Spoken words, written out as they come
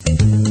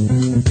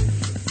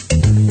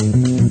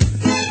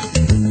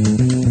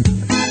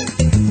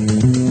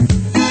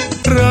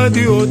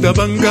راديو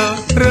دبنقا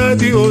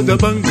راديو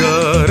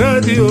دبنقا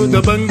راديو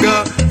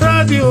دبنقا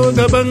راديو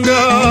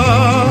دبنقا.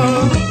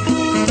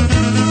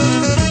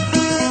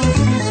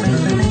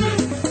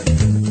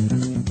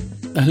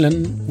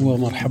 أهلا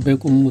ومرحبا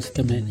بكم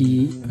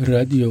مستمعي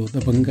راديو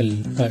دبنقا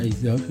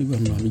الأعزاء في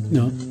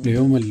برنامجنا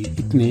ليوم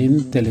الاثنين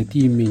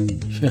 30 من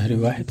شهر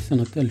 1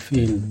 سنة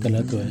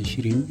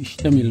 2023.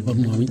 يشتمل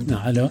برنامجنا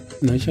على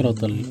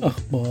نشرة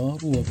الأخبار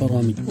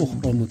وبرامج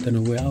أخرى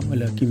متنوعة،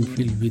 ولكن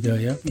في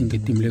البداية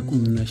بنقدم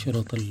لكم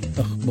نشرة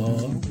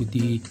الأخبار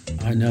ودي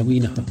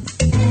عناوينها.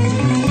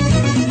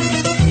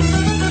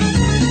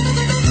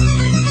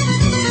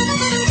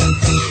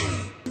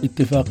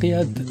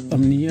 اتفاقيات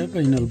أمنية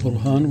بين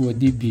البرهان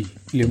ودبي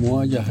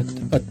لمواجهة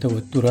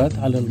التوترات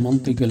على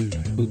المنطقة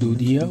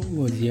الحدودية،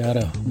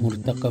 وزيارة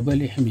مرتقبة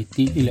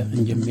لحميتي إلى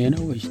أنجمينا،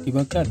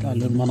 واشتباكات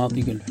على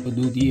المناطق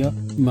الحدودية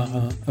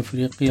مع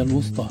أفريقيا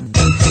الوسطى.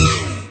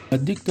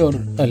 الدكتور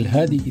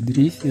الهادي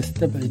إدريس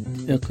يستبعد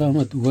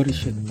إقامة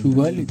ورشة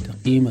جوبا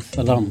لتقييم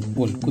السلام،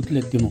 والكتلة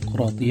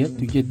الديمقراطية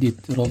تجدد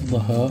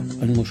رفضها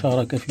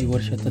المشاركة في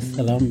ورشة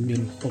السلام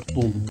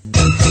بالخرطوم.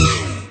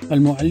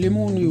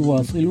 المعلمون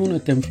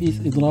يواصلون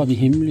تنفيذ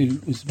إضرابهم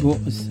للأسبوع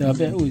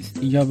السابع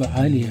واستجابة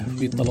عالية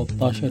في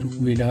 13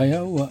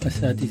 ولاية،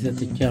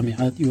 وأساتذة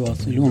الجامعات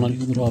يواصلون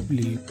الإضراب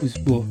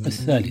للأسبوع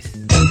الثالث.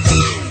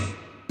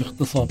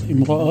 اغتصاب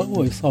امرأة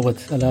وإصابة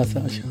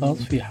 3 أشخاص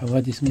في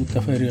حوادث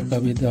متفرقة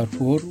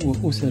بدارفور،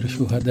 وأسر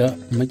شهداء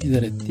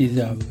مجزرة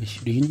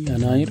 29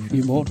 يناير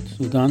في بورت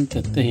السودان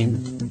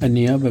تتهم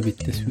النيابة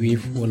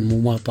بالتسويف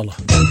والمماطلة.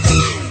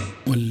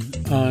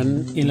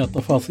 والآن إلى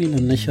تفاصيل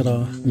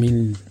النشرة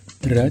من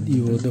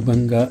راديو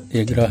دبنقا،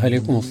 يقراها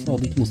لكم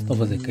الصادق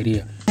مصطفى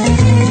زكريا.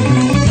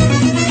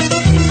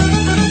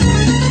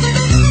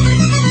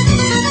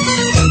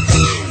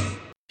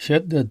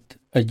 شدد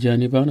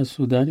الجانبان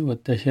السوداني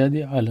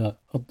والتشادي على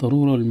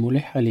الضرورة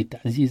الملحة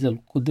لتعزيز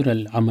القدرة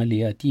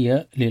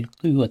العملياتية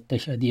للقوى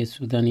التشادية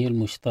السودانية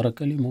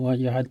المشتركة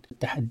لمواجهة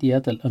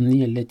التحديات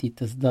الأمنية التي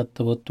تزداد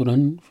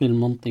توترا في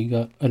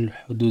المنطقة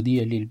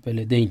الحدودية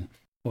للبلدين.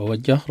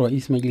 ووجه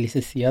رئيس مجلس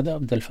السيادة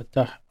عبد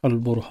الفتاح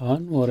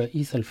البرهان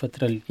ورئيس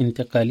الفترة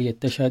الانتقالية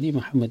التشادي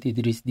محمد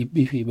إدريس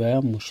دبي في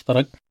بيان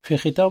مشترك في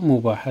ختام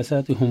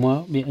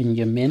مباحثاتهما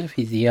بأنجمينا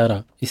في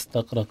زيارة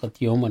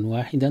استغرقت يوما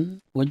واحدا،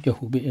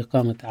 وجهوا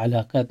بإقامة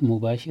علاقات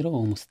مباشرة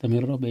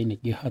ومستمرة بين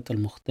الجهات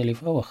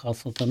المختلفة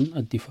وخاصة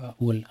الدفاع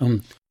والأمن.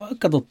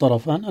 وأكد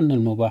الطرفان أن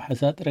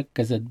المباحثات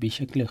ركزت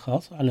بشكل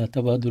خاص على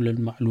تبادل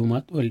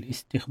المعلومات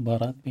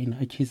والاستخبارات بين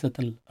أجهزة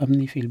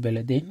الأمن في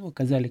البلدين،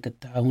 وكذلك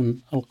التعاون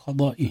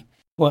القضائي.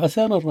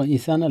 وأثار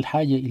الرئيسان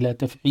الحاجة إلى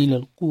تفعيل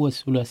القوة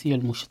الثلاثية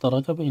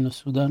المشتركة بين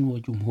السودان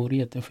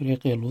وجمهورية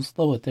أفريقيا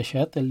الوسطى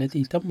وتشاد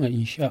التي تم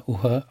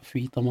إنشاؤها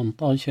في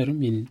 18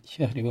 من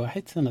شهر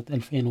 1 سنة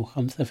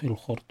 2005 في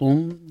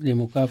الخرطوم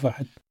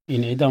لمكافحة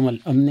انعدام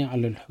الأمن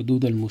على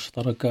الحدود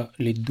المشتركة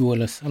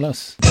للدول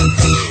الثلاث.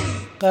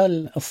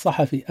 قال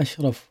الصحفي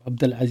أشرف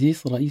عبد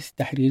العزيز رئيس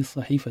تحرير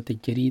صحيفة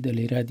الجريدة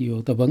لراديو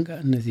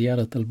دبنقا أن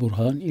زيارة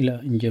البرهان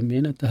إلى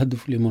أنجمينا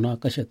تهدف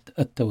لمناقشة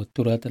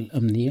التوترات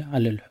الأمنية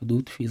على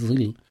الحدود في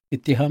ظل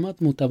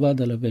اتهامات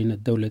متبادلة بين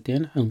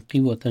الدولتين عن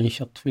قوة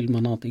تنشط في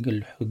المناطق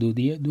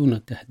الحدودية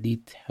دون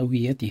تهديد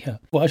هويتها.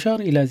 وأشار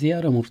إلى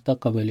زيارة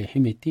مرتقبة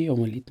لحميتي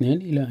يوم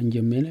الاثنين إلى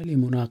أنجمينا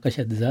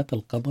لمناقشة ذات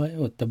القضايا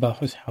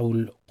والتباحث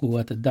حول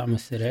قوات الدعم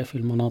السريع في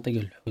المناطق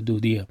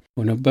الحدودية.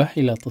 ونبه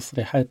إلى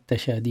تصريحات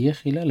تشادية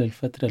خلال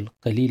الفترة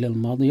القليلة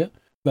الماضية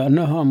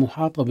بأنها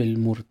محاطة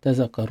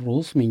بالمرتزق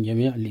الروس من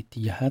جميع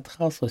الاتجاهات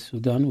خاصة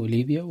السودان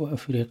وليبيا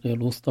وأفريقيا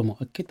الوسطى،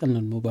 مؤكد أن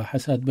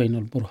المباحثات بين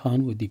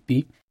البرهان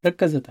ودبي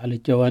ركزت على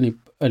الجوانب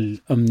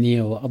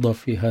الأمنية. وأضاف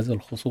في هذا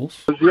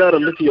الخصوص: الزيارة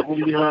التي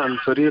يقوم بها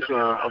الفريق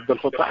عبد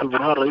الفتاح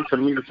البرهان رئيس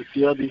المجلس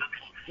السيادي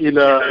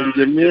إلى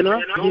أنجمينا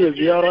هي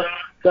زيارة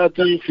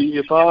تأتي في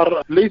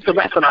إطار ليس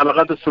بحثا عن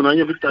العلاقات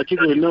الثنائية بالتأكيد،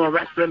 وإنما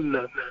بحث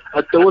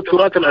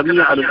التوترات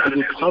الأمنية على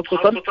الحدود،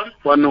 خاصة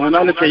وأن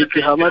هنالك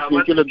اتهامات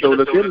من كلا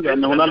الدولتين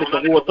بأن هنالك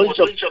قوة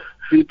تنشط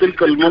في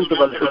تلك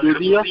المنطقة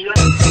الحدودية.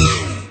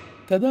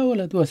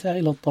 تداولت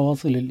وسائل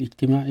التواصل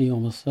الاجتماعي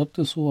يوم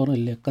السبت صورا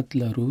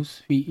لقتلى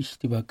روس في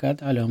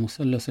اشتباكات على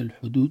مثلث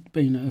الحدود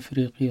بين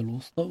أفريقيا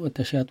الوسطى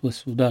وتشاد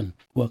والسودان.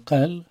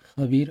 وقال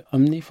خبير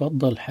أمني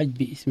فضل حج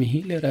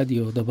باسمه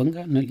لراديو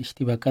دبنقا أن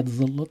الاشتباكات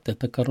ظلت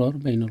تتكرر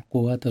بين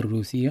القوات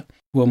الروسية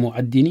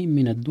ومعدنين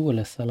من الدول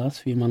الثلاث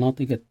في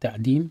مناطق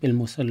التعدين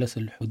بالمثلث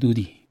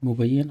الحدودي،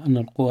 مبين أن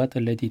القوات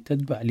التي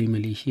تتبع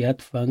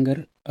لميليشيات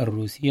فانغر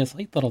الروسية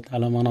سيطرت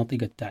على مناطق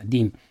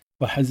التعدين،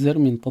 وحذر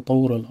من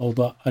تطور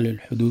الأوضاع على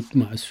الحدود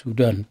مع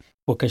السودان.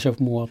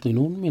 وكشف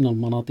مواطنون من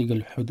المناطق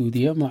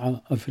الحدودية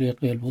مع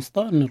أفريقيا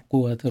الوسطى أن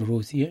القوات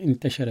الروسية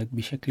انتشرت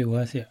بشكل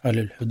واسع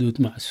على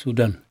الحدود مع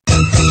السودان.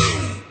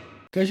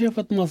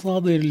 كشفت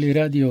مصادر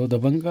لراديو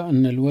دبنقا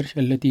أن الورشة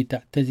التي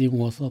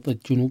تعتزم وساطة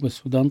جنوب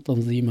السودان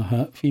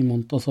تنظيمها في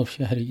منتصف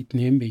شهر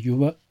 2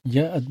 بجوبا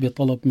جاءت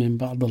بطلب من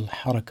بعض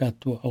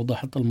الحركات.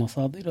 وأوضحت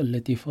المصادر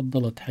التي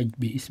فضلت حج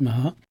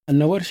باسمها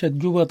أن ورشة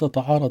جوبا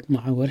تتعارض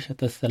مع ورشة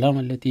السلام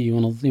التي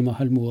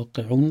ينظمها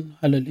الموقعون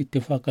على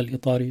الاتفاق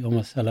الإطاري يوم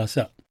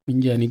الثلاثاء. من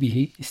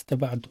جانبه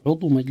استبعد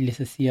عضو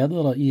مجلس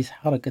السيادة رئيس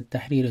حركة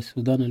تحرير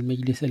السودان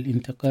المجلس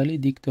الانتقالي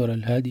دكتور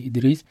الهادي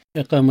إدريس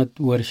إقامة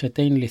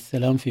ورشتين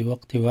للسلام في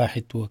وقت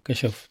واحد.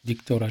 وكشف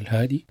دكتور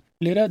الهادي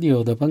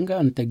لراديو دبنقا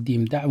عن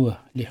تقديم دعوة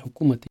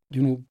لحكومة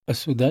جنوب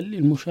السودان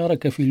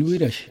للمشاركة في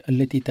الورش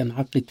التي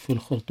تنعقد في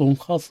الخرطوم،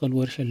 خاصة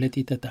الورشة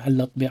التي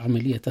تتعلق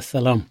بعملية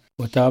السلام.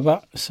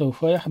 وتابع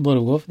سوف يحضر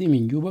وفد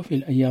من جوبا في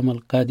الأيام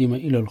القادمة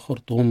إلى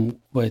الخرطوم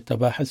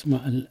ويتباحث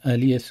مع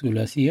الآلية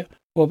الثلاثية،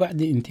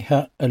 وبعد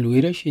انتهاء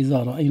الورش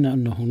إذا رأينا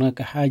أن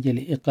هناك حاجة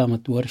لإقامة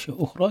ورشة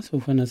أخرى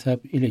سوف نذهب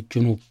إلى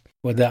الجنوب.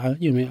 ودعا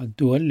جميع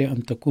الدول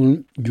لأن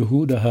تكون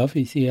جهودها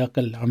في سياق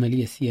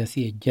العملية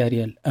السياسية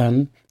الجارية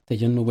الآن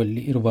تجنبا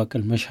لإرباك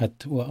المشهد.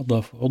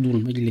 وأضاف عضو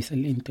المجلس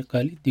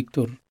الانتقالي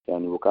الدكتور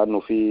وكأنه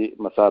في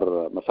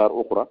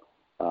مسار أخرى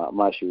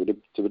ماشي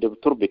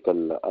بتربك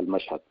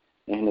المشهد.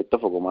 احنا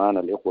اتفقوا معنا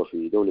الإخوة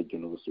في دولة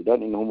جنوب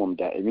السودان إنهم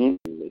داعمين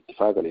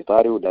الاتفاق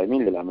الإطاري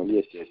وداعمين للعملية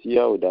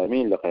السياسية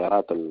وداعمين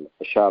لخيارات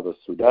الشعب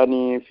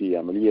السوداني في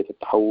عملية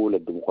التحول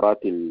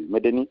الديمقراطي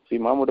المدني في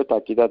مامورة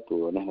تأكيدات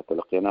ونحن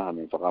تلقيناها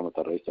من فخامة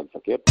الرئيس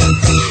الفكير.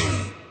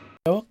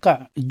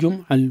 توقع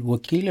جمعة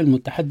الوكيل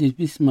المتحدث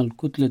باسم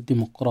الكتلة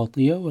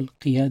الديمقراطية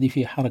والقيادي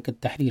في حركة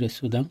تحرير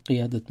السودان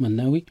قيادة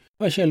مناوي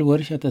فشل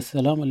ورشة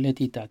السلام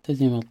التي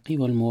تعتزم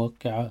القوى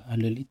الموقعة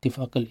على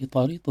الاتفاق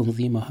الإطاري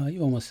تنظيمها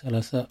يوم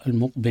الثلاثاء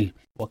المقبل.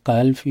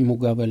 وقال في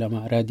مقابلة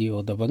مع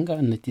راديو دبنقا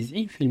أن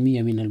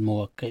 90% من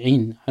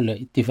الموقعين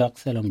على اتفاق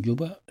سلام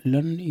جوبا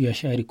لن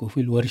يشاركوا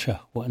في الورشة،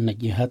 وأن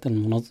الجهات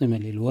المنظمة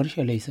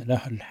للورشة ليس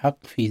لها الحق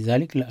في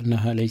ذلك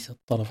لأنها ليست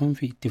طرفا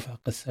في اتفاق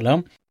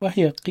السلام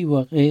وهي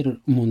قوى غير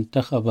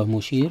منتخبة،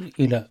 مشير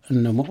إلى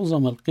أن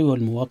معظم القوى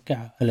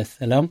الموقعة على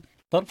السلام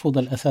ترفض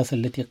الأساس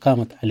التي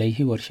قامت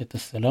عليه ورشة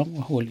السلام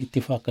وهو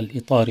الاتفاق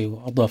الإطاري.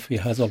 وأضاف في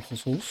هذا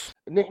الخصوص: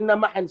 نحن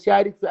ما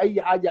حنشارك في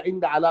أي حاجة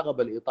عندها علاقة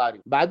بالإطاري.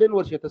 بعدين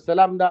ورشة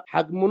السلام ده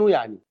حق منو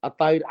يعني؟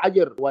 الطاهر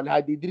عجر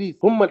والهادي إدريس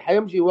هم اللي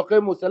حيمشي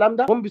ويقيموا السلام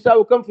ده؟ هم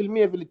بيساووا كم في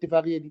المية في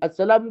الاتفاقية دي؟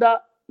 السلام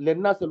ده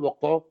للناس اللي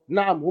وقعوه،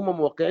 نعم هم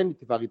موقعين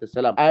اتفاقية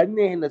السلام،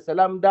 هنا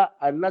السلام ده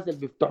الناس اللي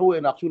بيفتحوه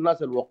يناقشوا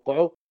الناس اللي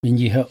وقعوه. من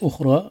جهة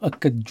أخرى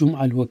أكد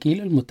جمعة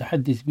الوكيل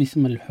المتحدث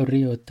باسم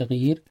الحرية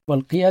والتغيير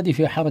والقيادي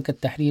في حركة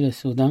تحرير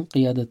السودان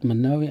قيادة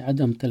مناوي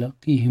عدم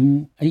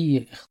تلقيهم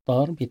أي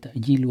إخطار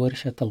بتأجيل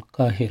ورشة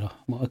القاهرة،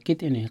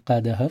 مؤكد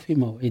انعقادها في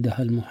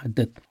موعدها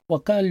المحدد.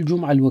 وقال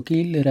جمعة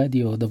الوكيل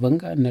لراديو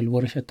دبنقا أن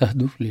الورشة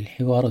تهدف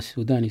للحوار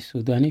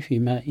السوداني في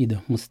مائدة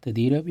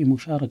مستديرة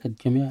بمشاركة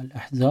جميع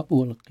الأحزاب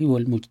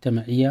والقوى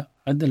المجتمعية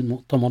عدا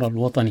المؤتمر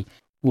الوطني.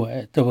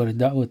 واعتبر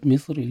دعوة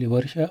مصر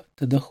لورشة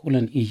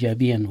تدخلا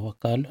إيجابيا،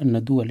 وقال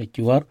أن دول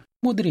الجوار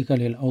مدركة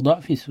للأوضاع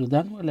في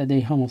السودان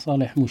ولديها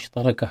مصالح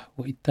مشتركة،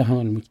 واتهم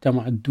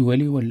المجتمع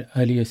الدولي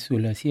والآلية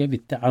الثلاثية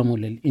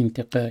بالتعامل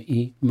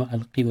الانتقائي مع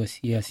القوى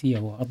السياسية.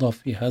 وأضاف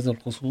في هذا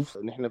الخصوص: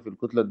 نحن في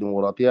الكتلة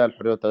الديمقراطية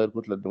الحرية والتغيير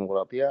الكتلة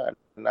الديمقراطية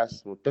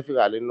الناس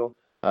متفقة على أنه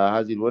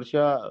هذه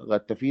الورشة قد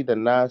تفيد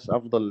الناس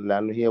أفضل،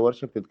 لأنه هي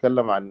ورشة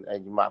بتتكلم عن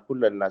مع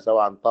كل الناس أو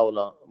عن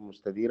طاولة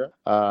مستديرة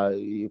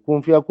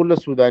يكون فيها كل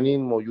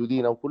السودانيين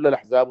موجودين أو كل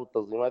الأحزاب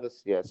والتنظيمات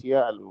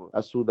السياسية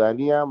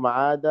السودانية ما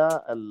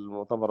عدا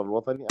المؤتمر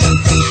الوطني.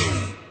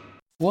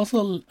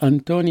 وصل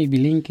أنتوني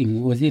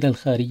بلينكين وزير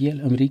الخارجية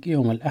الأمريكي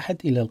يوم الأحد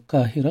إلى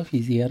القاهرة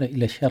في زيارة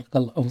إلى الشرق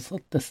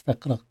الأوسط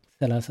تستغرق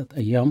 3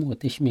 أيام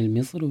وتشمل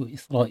مصر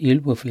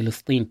وإسرائيل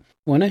وفلسطين.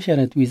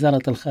 ونشرت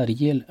وزارة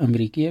الخارجية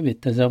الأمريكية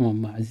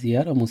بالتزامن مع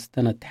الزيارة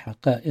مستند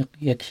حقائق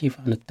يكشف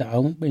عن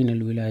التعاون بين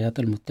الولايات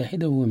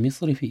المتحدة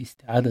ومصر في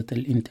استعادة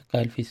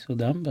الانتقال في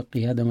السودان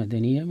بقيادة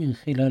مدنية من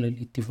خلال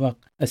الاتفاق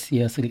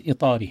السياسي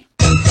الإطاري.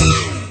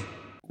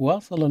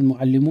 واصل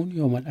المعلمون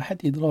يوم الأحد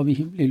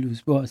إضرابهم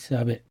للأسبوع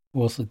السابع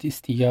وسط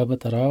استجابة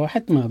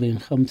تراوحت ما بين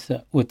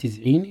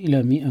 95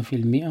 إلى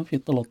 100% في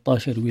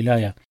 13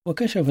 ولاية.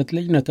 وكشفت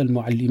لجنة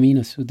المعلمين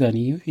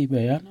السودانيين في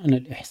بيان أن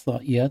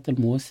الإحصائيات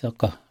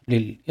الموثقة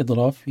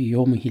للإضراب في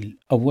يومه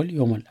الأول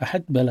يوم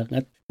الأحد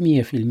بلغت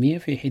 100%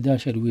 في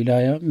 11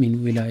 ولاية من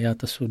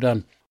ولايات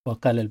السودان.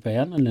 وقال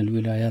البيان أن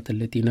الولايات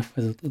التي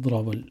نفذت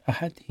إضراب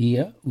الأحد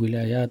هي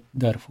ولايات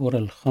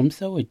دارفور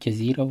ال5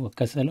 والجزيرة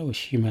وكسلا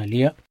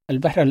والشمالية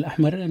البحر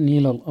الأحمر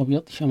النيل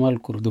الأبيض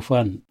شمال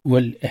كردفان.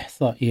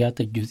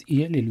 والإحصائيات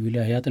الجزئية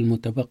للولايات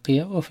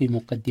المتبقية وفي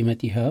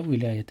مقدمتها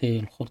ولايتي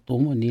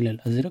الخرطوم والنيل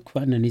الأزرق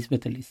فإن نسبة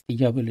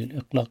الاستجابة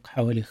للإطلاق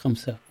حوالي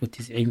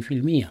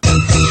 95%.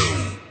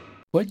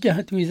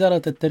 وجهت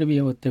وزارة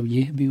التربية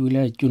والتوجيه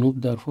بولاية جنوب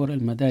دارفور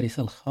المدارس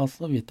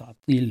الخاصة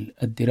بتعطيل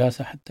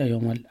الدراسة حتى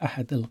يوم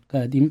الأحد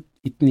القادم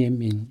 2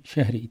 من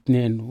شهر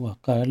 2.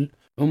 وقال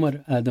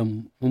عمر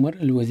آدم عمر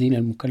الوزير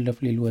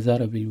المكلف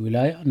للوزارة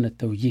بالولاية أن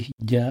التوجيه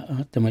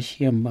جاء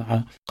تمشيا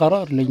مع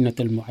قرار لجنة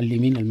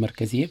المعلمين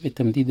المركزية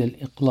بتمديد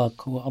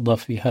الإقلاق،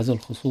 وأضاف في هذا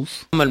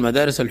الخصوص: أما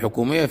المدارس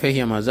الحكومية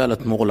فهي ما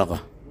زالت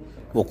مغلقة،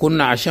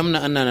 وكنا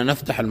عشمنا أننا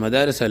نفتح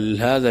المدارس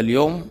هذا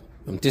اليوم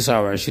يوم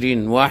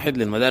 29/1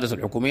 للمدارس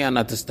الحكومية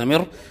أنها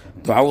تستمر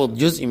تعوض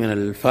جزء من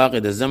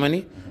الفاقد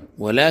الزمني،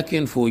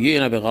 ولكن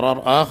فوجئنا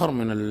بقرار آخر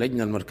من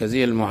اللجنة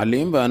المركزية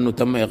للمعلمين بأنه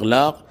تم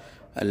إغلاق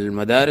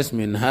المدارس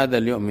من هذا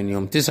اليوم، من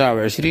يوم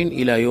 29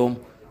 إلى يوم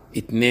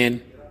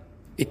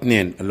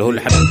 2/2 اللي هو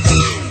الحد.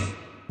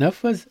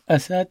 نفذ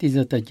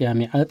أساتذة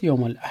الجامعات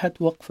يوم الأحد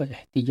وقفة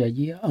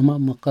احتجاجية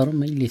أمام مقر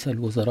مجلس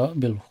الوزراء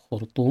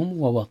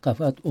بالخرطوم،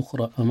 ووقفات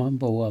أخرى أمام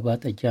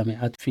بوابات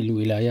الجامعات في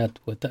الولايات،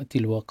 وتأتي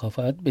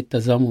الوقفات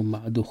بالتزامن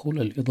مع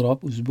دخول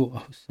الإضراب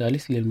أسبوعه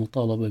الثالث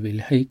للمطالبة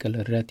بالهيكل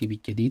الراتبي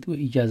الجديد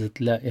وإجازة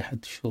لائحة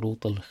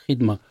شروط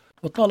الخدمة.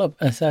 وطالب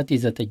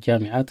أساتذة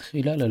الجامعات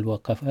خلال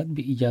الوقفات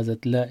بإجازة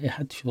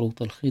لائحة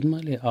شروط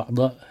الخدمة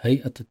لأعضاء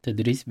هيئة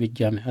التدريس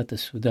بالجامعات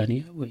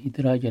السودانية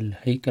وإدراج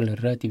الهيكل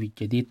الراتبي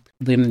الجديد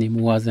ضمن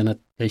موازنة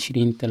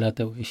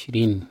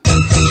 2023.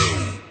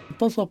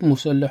 اغتصب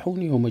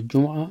مسلحون يوم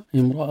الجمعة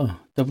امرأة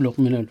تبلغ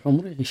من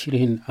العمر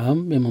 20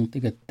 عام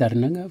بمنطقة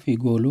دبنقا في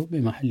قولو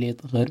بمحلية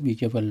غرب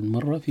جبل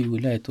مرة في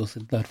ولاية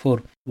وسط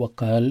دارفور.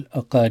 وقال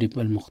أقارب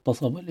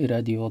المغتصبة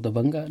لراديو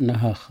دبنقا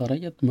أنها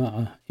خرجت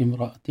مع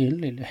امرأتين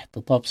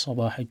للاحتطاب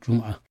صباح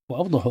الجمعة،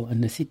 وأوضحوا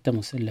أن 6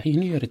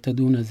 مسلحين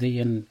يرتدون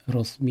زيا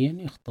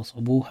رسميا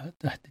اغتصبوها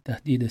تحت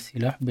تهديد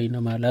السلاح،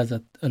 بينما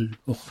لازت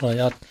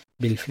الأخريات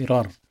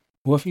بالفرار.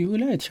 وفي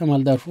ولاية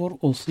شمال دارفور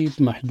أصيب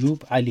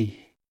محجوب علي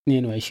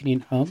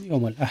 22 عام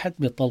يوم الأحد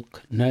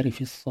بطلق نار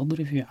في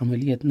الصدر في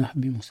عملية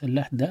نهب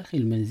مسلح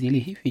داخل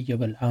منزله في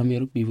جبل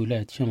عامر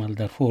بولاية شمال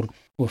دارفور.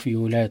 وفي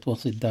ولاية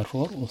وسط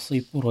دارفور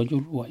أصيب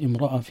رجل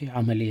وامرأة في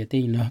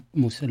عمليتين نهب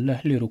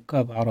مسلح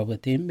لركاب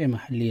عربتين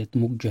بمحلية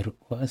مجر،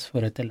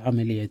 وأسفرت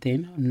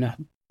العمليتين عن نهب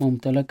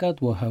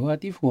ممتلكات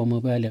وهواتف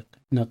ومبالغ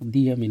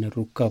نقدية من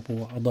الركاب.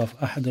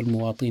 وأضاف أحد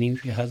المواطنين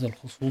في هذا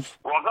الخصوص: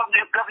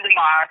 قبل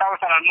ما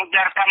توصل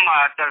المتجر تم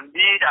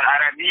تسديد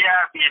العربية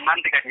في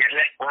منطقة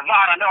جلة،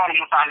 وظهر له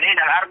المصلين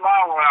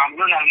الأربعة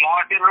وعملون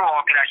المواتر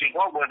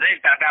وكلاشينكوف وزي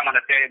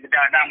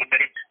بتاع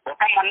الطريق،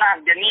 وتم نهب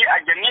جميع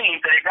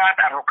ممتلكات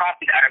الركاب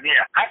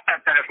العربية حتى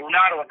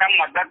التلفونات، وتم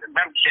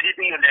ضرب شديد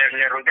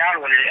للرجال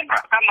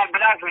وللإمرأة. تم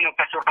البلاغ في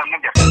نقطة شرطة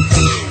المتجر.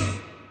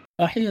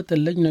 أحيت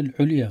اللجنة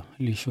العليا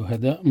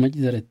لشهداء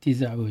مجزرة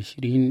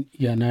 29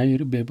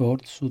 يناير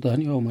ببورت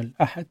السودان يوم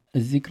الأحد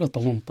الذكرى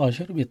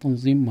 18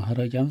 بتنظيم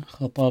مهرجان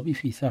خطابي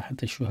في ساحة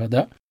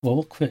الشهداء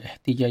ووقفة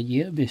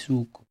احتجاجية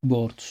بسوق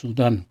بورت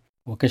السودان.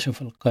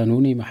 وكشف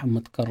القانوني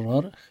محمد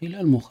كرار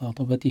خلال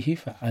مخاطبته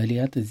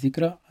فعاليات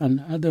الذكرى عن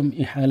عدم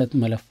إحالة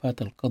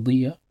ملفات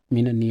القضية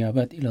من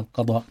النيابات إلى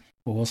القضاء،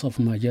 ووصف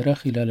ما جرى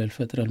خلال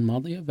الفترة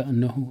الماضية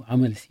بأنه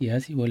عمل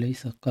سياسي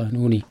وليس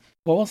قانوني.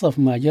 ووصف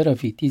ما جرى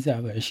في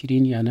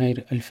 29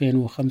 يناير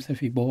 2005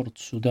 في بورت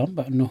السودان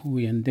بأنه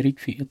يندرج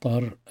في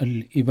إطار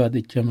الإبادة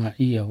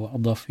الجماعية.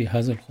 وأضاف في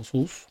هذا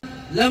الخصوص: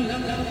 لم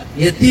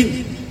يتم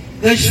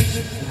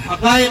كشف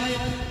الحقائق،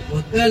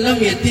 وكان لم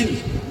يتم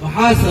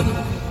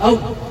محاسبة أو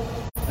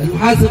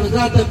المحاسبة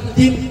ذاتها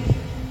تتم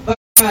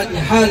بعد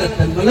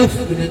إحالة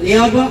الملف من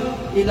النيابة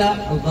إلى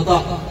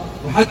القضاء،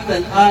 وحتى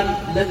الآن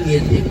لم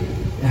يتم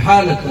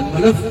إحالة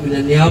الملف من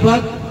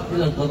النيابات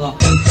إلى القضاء.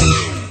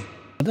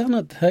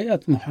 أدانت هيئة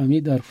محامي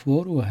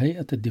دارفور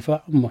وهيئة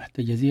الدفاع عن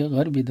محتجزي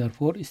غرب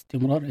دارفور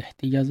استمرار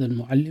احتجاز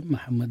المعلم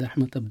محمد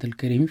أحمد عبد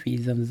الكريم في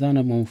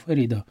زنزانة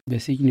منفردة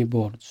بسجن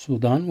بورت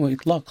السودان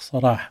وإطلاق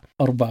سراح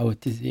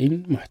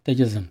 94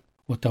 محتجزا،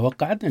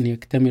 وتوقعت أن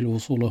يكتمل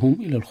وصولهم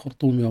إلى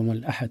الخرطوم يوم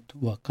الأحد.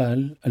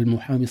 وقال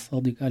المحامي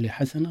الصادق علي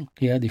حسن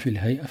القيادي في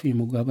الهيئة في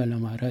مقابلة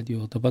مع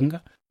راديو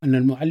دبنقا أن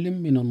المعلم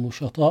من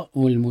النشطاء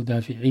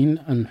والمدافعين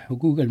عن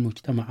حقوق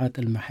المجتمعات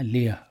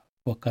المحلية.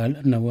 وقال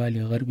أن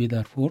والي غرب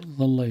دارفور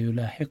ظل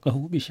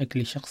يلاحقه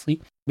بشكل شخصي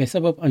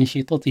بسبب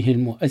أنشطته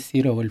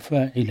المؤثرة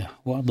والفاعلة.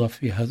 وأضاف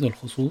في هذا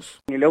الخصوص: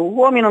 لو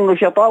هو من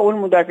النشطاء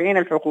والمدافعين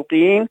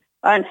الحقوقيين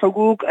عن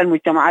حقوق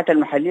المجتمعات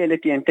المحلية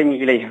التي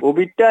ينتمي إليها،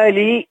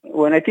 وبالتالي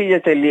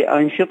ونتيجة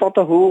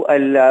لأنشطته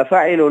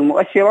الفاعلة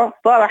والمؤثرة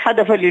صار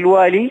هدفا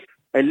للوالي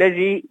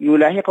الذي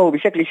يلاحقه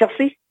بشكل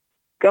شخصي،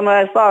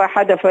 كما صار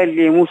هدفا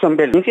لموسى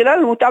بيل. من خلال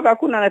المتابعة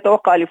كنا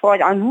نتوقع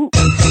الإفراج عنه.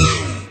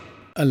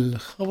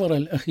 الخبر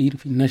الأخير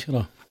في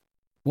النشرة: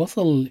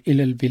 وصل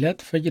إلى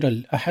البلاد فجر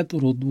الأحد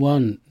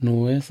رضوان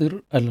نويصر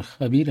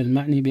الخبير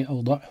المعني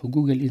بأوضاع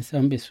حقوق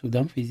الإنسان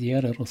بالسودان في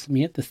زيارة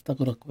رسمية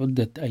تستغرق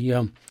عدة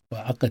أيام.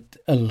 وعقد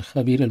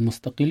الخبير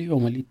المستقل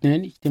يوم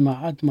الاثنين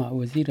اجتماعات مع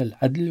وزير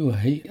العدل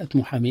وهيئة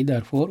محامي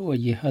دارفور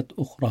وجهات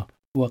أخرى.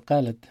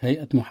 وقالت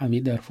هيئة محامي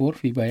دارفور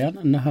في بيان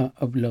أنها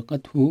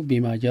أبلغته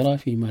بما جرى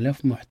في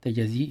ملف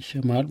محتجزي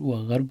شمال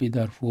وغرب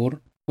دارفور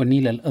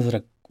والنيل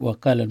الأزرق،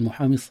 وقال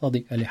المحامي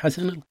الصادق علي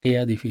حسن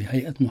القيادي في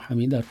هيئة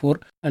محامي دارفور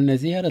أن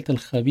زيارة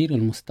الخبير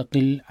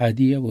المستقل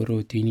عادية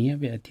وروتينية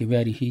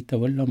باعتباره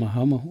تولى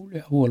مهامه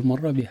لأول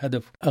مرة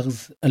بهدف أخذ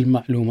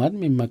المعلومات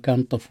من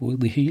مكان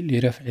تفويضه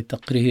لرفع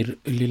تقرير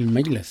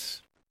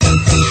للمجلس.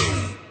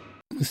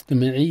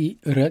 مستمعي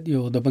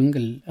راديو دبنقا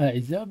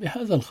الأعزاء،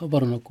 بهذا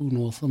الخبر نكون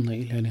وصلنا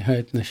إلى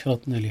نهاية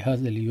نشرتنا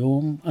لهذا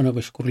اليوم. أنا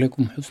بشكر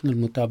لكم حسن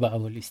المتابعة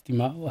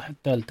والاستماع،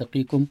 وحتى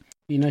ألتقيكم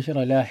في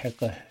نشرة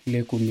لاحقة.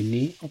 لكم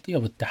مني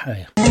أطيب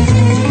التحايا.